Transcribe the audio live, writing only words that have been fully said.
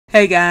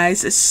Hey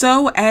guys,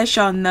 so as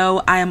y'all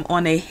know, I am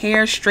on a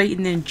hair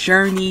straightening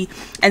journey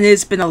and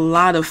it's been a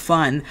lot of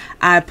fun.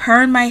 I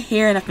permed my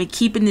hair and I've been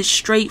keeping it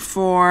straight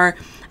for,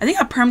 I think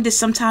I permed it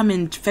sometime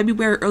in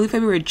February, early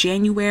February or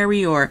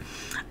January, or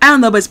I don't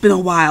know, but it's been a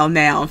while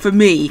now for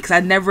me because I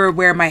never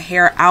wear my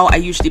hair out. I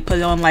usually put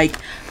it on like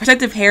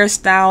protective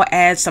hairstyle,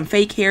 add some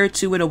fake hair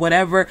to it or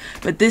whatever,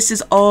 but this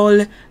is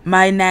all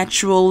my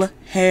natural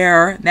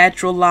hair,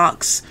 natural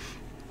locks.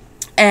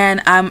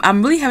 And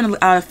I'm really having a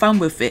lot of fun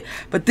with it.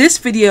 But this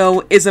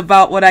video is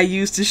about what I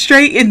use to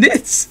straighten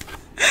this.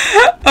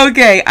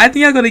 Okay, I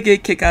think I'm gonna get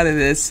a kick out of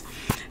this.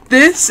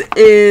 This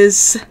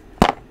is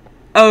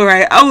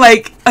alright. I'm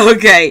like,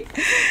 okay.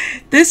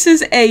 This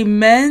is a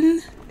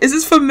men. Is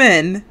this for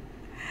men?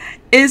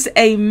 Is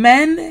a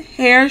men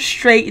hair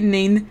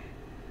straightening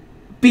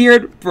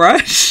beard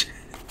brush.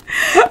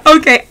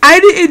 Okay, I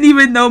didn't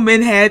even know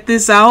men had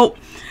this out.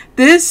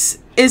 This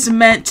is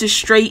meant to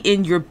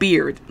straighten your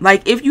beard.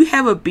 Like if you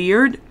have a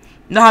beard,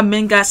 you know how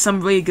men got some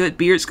really good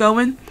beards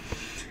going?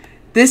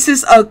 This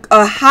is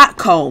a hot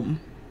comb.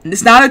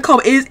 It's not a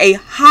comb, it is a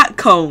hot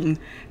comb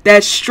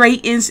that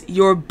straightens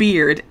your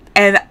beard.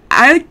 And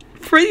I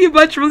pretty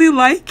much really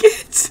like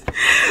it.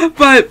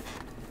 But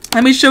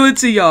let me show it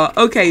to y'all.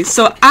 Okay,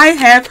 so I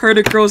have heard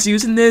of girls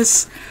using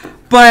this,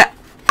 but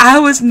I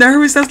was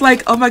nervous. I was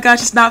like, oh my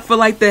gosh, it's not for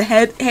like the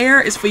head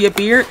hair, it's for your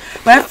beard.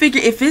 But I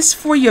figured if it's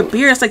for your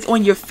beard, it's like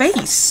on your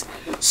face.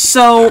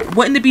 So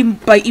wouldn't it be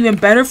like even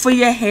better for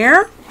your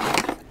hair?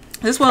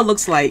 This is what it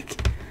looks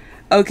like.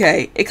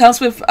 Okay, it comes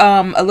with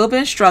a little bit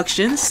of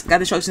instructions. Got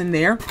the instructions in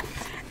there.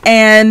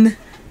 And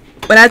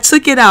when I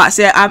took it out, I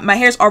said my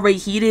hair's already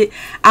heated.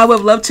 I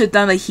would love to have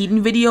done a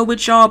heating video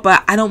with y'all,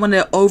 but I don't want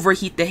to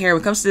overheat the hair.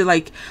 When it comes to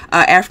like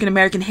African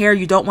American hair,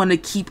 you don't want to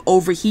keep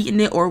overheating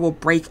it or it will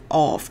break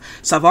off.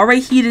 So I've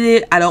already heated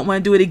it. I don't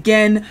want to do it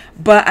again,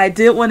 but I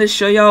did want to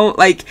show y'all,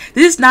 like,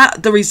 this is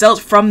not the results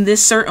from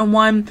this certain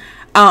one.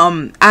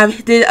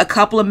 I did a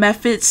couple of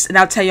methods and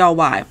I'll tell y'all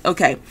why.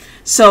 Okay,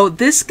 so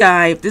this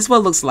guy, this is what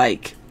it looks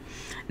like.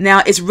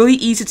 Now it's really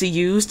easy to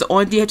use. The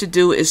only thing you have to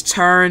do is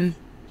turn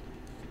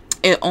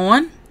it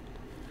on,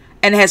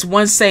 and it has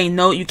one saying,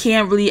 no, you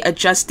can't really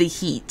adjust the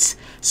heat.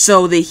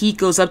 So the heat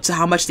goes up to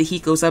how much the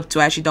heat goes up to,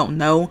 I actually don't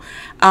know.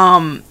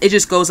 It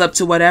just goes up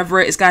to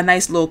whatever. It's got a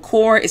nice little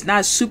cord. It's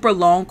not a super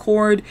long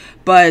cord,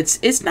 but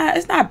it's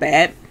not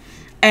bad.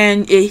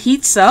 And it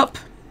heats up,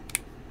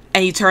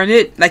 and you turn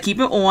it, like keep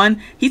it on,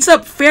 heats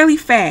up fairly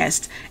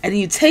fast, and then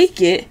you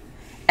take it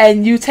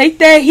and you take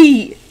that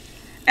heat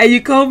and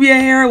you comb your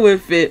hair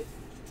with it.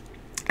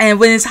 And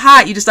when it's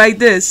hot, you just like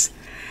this.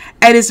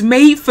 And it's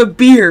made for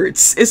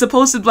beards. It's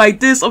supposed to be like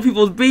this on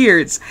people's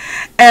beards.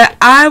 And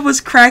I was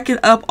cracking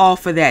up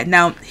off of that.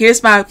 Now,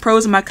 here's my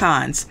pros and my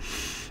cons.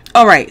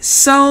 Alright,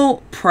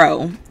 so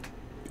pro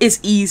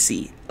is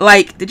easy.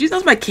 Like, did you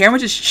notice my camera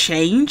just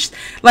changed?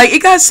 Like,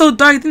 it got so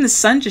dark, I think the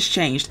sun just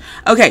changed.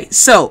 Okay,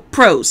 so,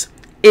 pros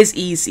is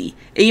easy.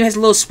 It even has a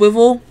little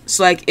swivel,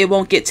 so like it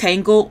won't get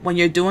tangled when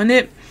you're doing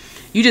it.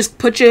 You just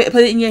put it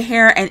in your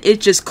hair and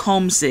it just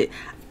combs it.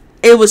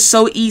 It was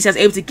so easy. I was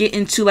able to get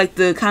into like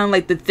the kind of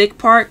like the thick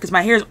part because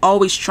my hair is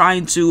always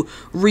trying to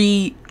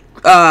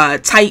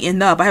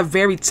tighten up. I have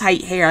very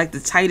tight hair, like the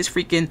tightest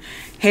freaking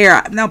hair.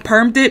 I've now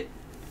permed it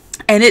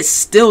and it's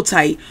still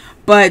tight,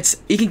 but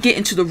you can get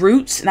into the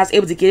roots and I was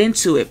able to get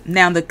into it.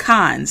 Now the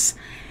cons,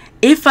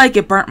 if like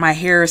it burnt my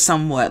hair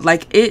somewhat,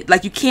 like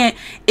you can't,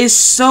 it's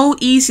so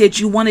easy that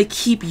you want to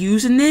keep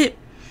using it,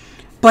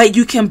 but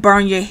you can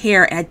burn your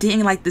hair. And I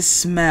didn't like the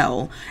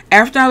smell.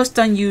 After I was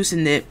done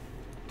using it,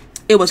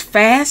 it was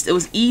fast, it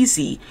was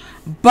easy,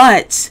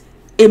 but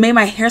it made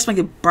my hair smell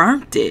like it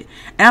burnt it.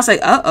 And I was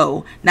like,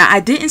 uh-oh. Now, I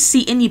didn't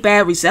see any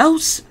bad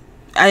results.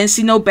 I didn't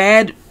see no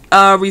bad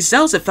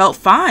results. It felt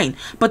fine.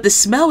 But the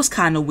smell was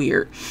kind of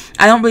weird.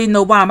 I don't really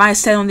know why. I might have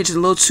sat on it just a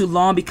little too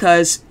long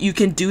because you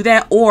can do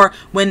that. Or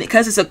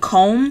because it's a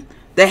comb,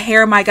 the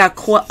hair might got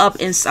caught up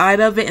inside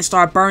of it and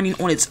start burning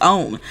on its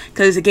own.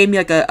 Because it gave me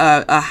like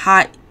a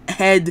hot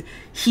head,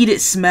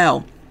 heated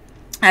smell.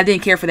 I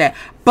didn't care for that.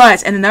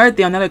 But, and another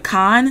thing, another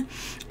con,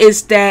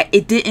 is that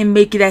it didn't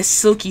make it as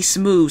silky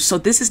smooth. So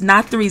this is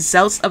not the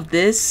results of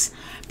this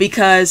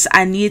because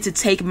I needed to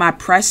take my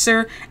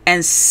presser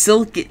and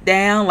silk it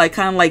down, like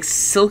kind of like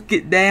silk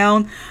it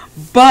down.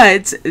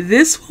 But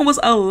this one was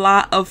a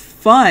lot of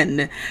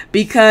fun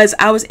because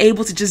I was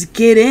able to just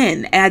get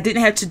in and I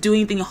didn't have to do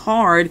anything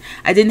hard.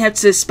 I didn't have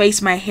to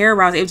space my hair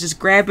around. I was able to just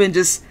grab it and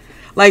just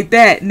like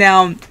that.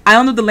 Now, I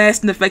don't know what the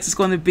lasting effects is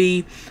going to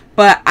be,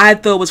 but I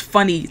thought it was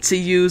funny to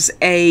use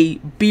a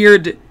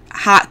beard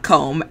hot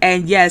comb.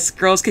 And yes,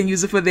 girls can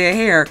use it for their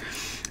hair.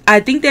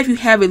 I think that if you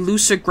have a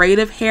looser grade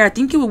of hair, I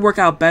think it would work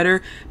out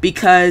better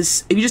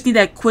because if you just need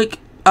that quick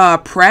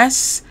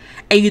press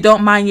and you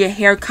don't mind your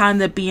hair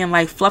kind of being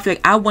like fluffy,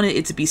 like I wanted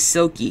it to be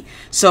silky.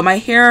 So my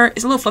hair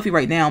is a little fluffy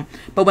right now,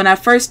 but when I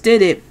first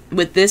did it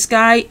with this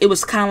guy, it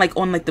was kind of like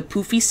on like the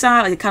poofy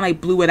side, like it kind of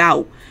like blew it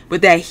out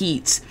with that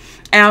heat.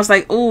 And I was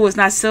like, oh, it's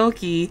not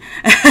silky.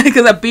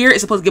 Because a beard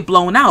is supposed to get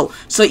blown out.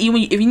 So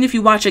even if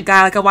you watch a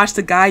guy, like I watched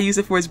a guy use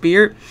it for his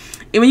beard,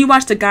 And when you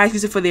watch the guys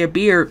use it for their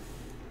beard,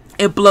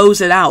 it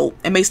blows it out.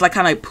 It makes it like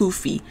kind of like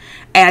poofy.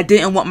 And I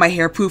didn't want my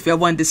hair poofy. I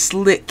wanted it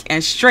slick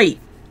and straight.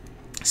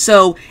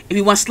 So if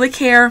you want slick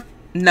hair,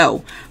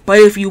 no. But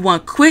if you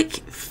want quick,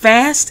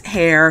 fast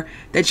hair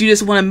that you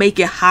just want to make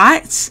it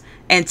hot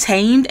and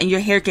tamed, and your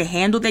hair can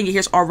handle that, your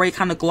hair's already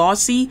kind of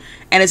glossy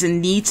and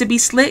doesn't need to be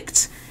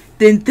slicked,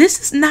 then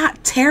this is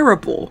not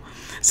terrible.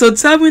 So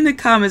tell me in the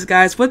comments,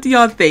 guys, what do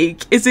y'all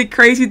think? Is it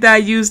crazy that I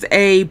used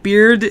a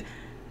beard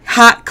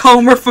hot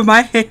comber for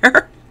my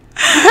hair?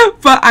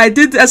 But I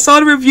saw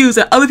the reviews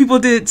and other people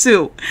did it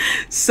too.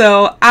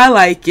 So I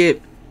like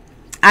it.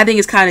 I think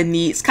it's kind of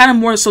neat. It's kind of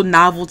more so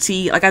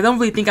novelty. Like, I don't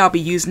really think I'll be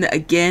using it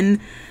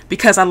again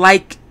because I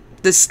like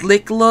the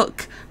slick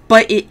look,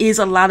 but it is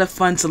a lot of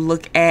fun to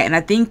look at. And I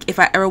think if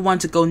I ever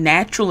want to go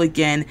natural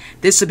again,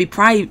 this would be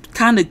probably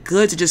kind of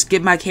good to just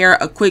give my hair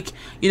a quick,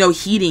 you know,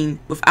 heating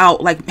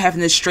without like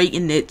having to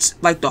straighten it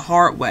like the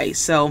hard way.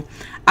 So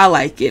I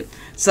like it.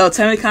 So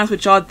tell me in the comments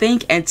what y'all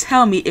think, and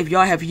tell me if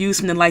y'all have used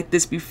something like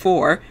this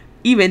before,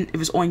 even if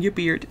it's on your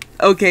beard.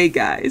 Okay,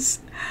 guys.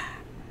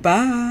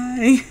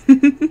 Bye.